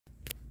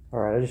All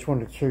right, I just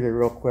wanted to show you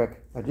real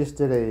quick. I just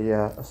did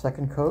a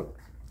second coat.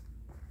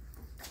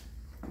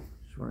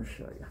 Just want to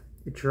show you.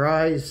 It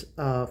dries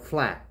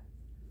flat,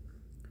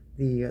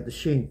 the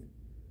sheen.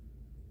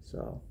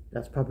 So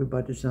that's probably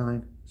by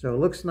design. So it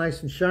looks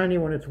nice and shiny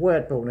when it's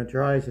wet, but when it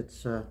dries, it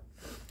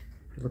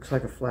looks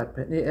like a flat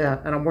paint. Yeah,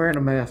 and I'm wearing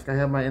a mask. I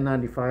have my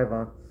N95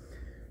 on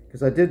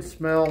because I did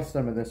smell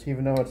some of this,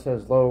 even though it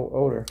says low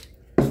odor.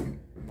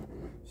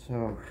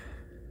 So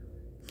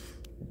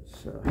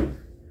it's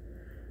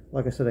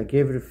like I said, I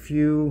gave it a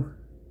few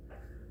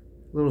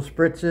little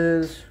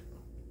spritzes.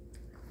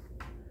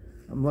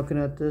 I'm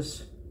looking at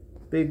this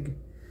big,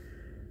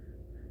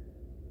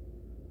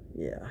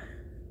 yeah.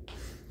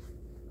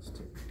 Let's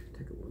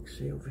take a look,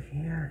 see over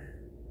here.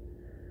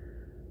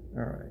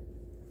 All right,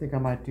 I think I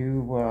might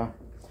do,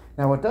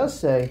 now it does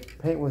say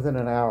paint within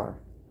an hour.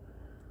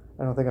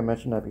 I don't think I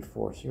mentioned that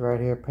before. See right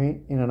here,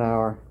 paint in an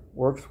hour.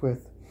 Works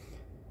with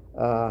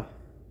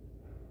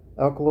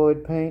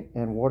alkaloid paint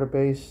and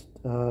water-based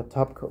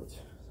top coats.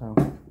 So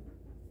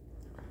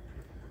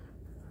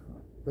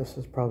this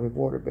is probably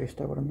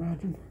water-based, I would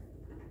imagine.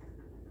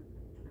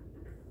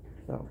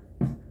 So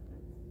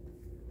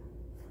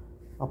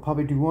I'll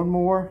probably do one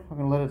more. I'm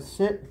gonna let it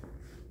sit.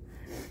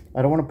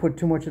 I don't want to put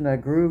too much in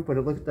that groove, but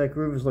that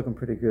groove is looking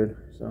pretty good.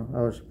 So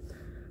I was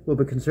a little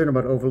bit concerned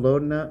about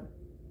overloading that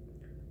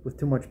with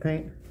too much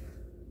paint.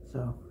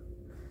 So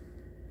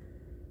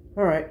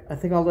all right, I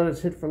think I'll let it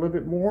sit for a little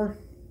bit more.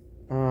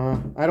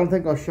 I don't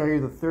think I'll show you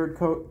the third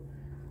coat.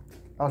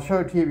 I'll show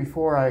it to you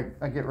before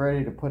I get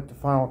ready to put the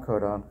final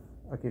coat on.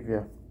 I'll give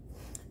you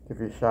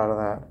a shot of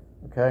that,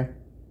 okay?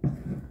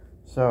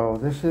 So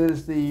this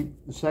is the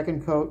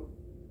second coat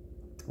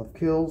of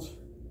Kilz.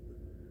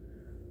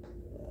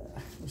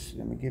 Let's see,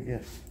 let me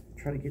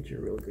try to get you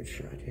a real good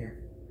shot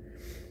here.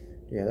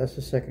 Yeah, that's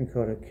the second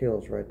coat of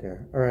Kilz right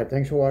there. All right,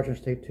 thanks for watching,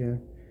 stay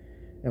tuned.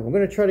 And we're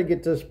gonna try to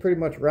get this pretty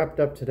much wrapped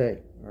up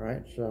today, all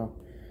right? So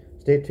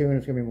stay tuned,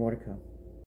 there's gonna be more to come.